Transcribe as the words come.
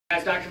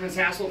As Dr. Vince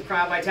Hassel with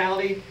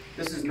KryoVitality,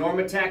 this is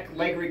NormaTec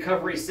leg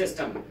recovery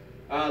system.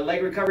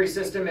 Leg recovery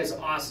system is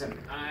awesome.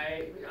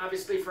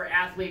 Obviously for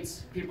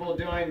athletes, people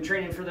doing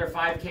training for their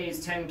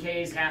 5Ks,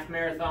 10Ks, half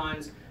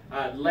marathons,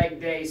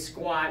 leg days,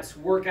 squats,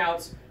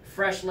 workouts,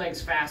 fresh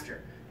legs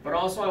faster. But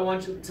also I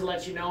want to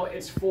let you know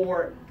it's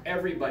for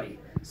everybody.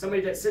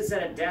 Somebody that sits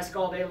at a desk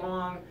all day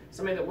long,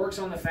 somebody that works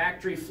on the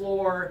factory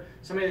floor,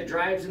 somebody that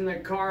drives in the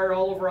car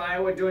all over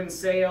Iowa doing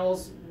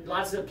sales,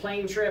 lots of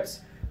plane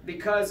trips,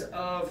 because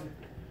of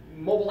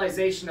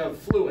mobilization of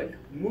fluid,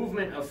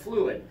 movement of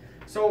fluid.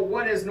 So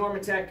what is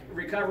NormaTec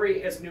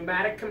recovery? It's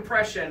pneumatic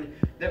compression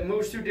that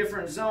moves through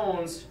different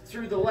zones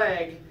through the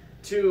leg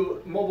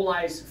to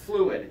mobilize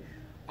fluid.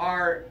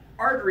 Our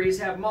arteries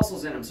have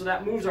muscles in them, so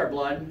that moves our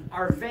blood.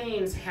 Our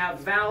veins have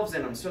valves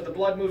in them, so the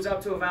blood moves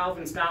up to a valve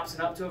and stops,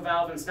 and up to a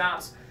valve and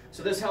stops.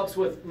 So this helps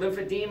with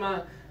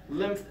lymphedema,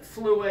 lymph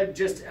fluid,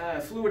 just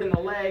fluid in the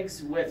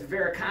legs with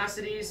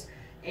varicosities.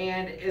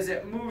 And as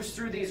it moves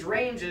through these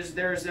ranges,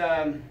 there's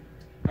a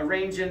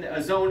range in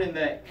a zone in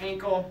the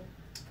ankle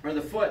or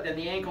the foot, then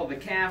the ankle, the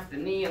calf, the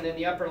knee, and then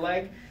the upper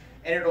leg.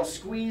 And it'll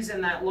squeeze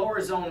in that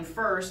lower zone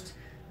first,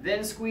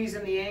 then squeeze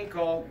in the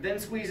ankle, then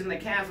squeeze in the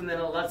calf, and then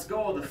it lets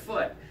go of the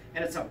foot.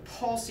 And it's a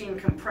pulsing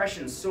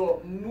compression, so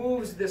it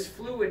moves this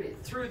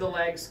fluid through the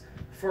legs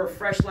for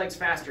fresh legs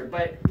faster.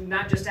 But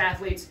not just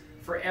athletes,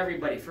 for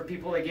everybody. For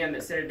people, again,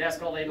 that sit at a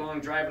desk all day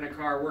long, drive in a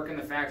car, work in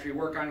the factory,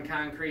 work on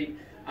concrete.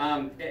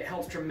 It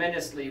helps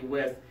tremendously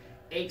with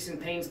aches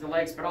and pains in the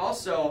legs, but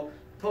also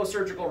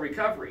post-surgical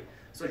recovery.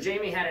 So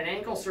Jamie had an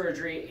ankle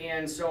surgery,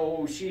 and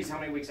so she's how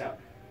many weeks out?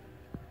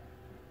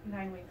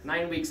 9 weeks.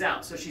 9 weeks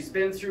out. So she's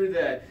been through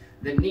the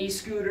knee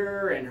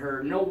scooter and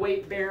her no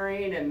weight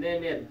bearing, and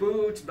then at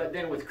boots, but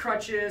then with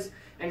crutches,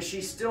 and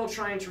she's still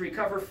trying to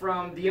recover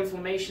from the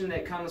inflammation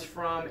that comes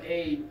from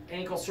a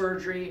ankle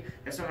surgery.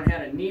 If someone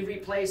had a knee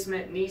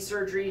replacement, knee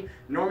surgery,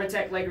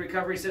 NormaTec leg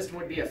recovery system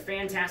would be a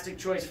fantastic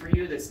choice for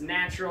you that's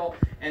natural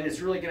and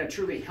is really going to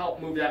truly help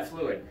move that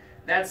fluid.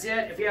 That's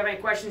it. If you have any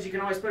questions, you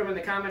can always put them in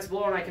the comments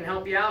below and I can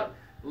help you out.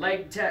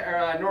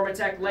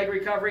 NormaTec leg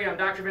recovery. I'm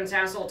Dr. Vince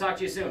Hassel. I'll talk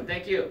to you soon.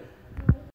 Thank you.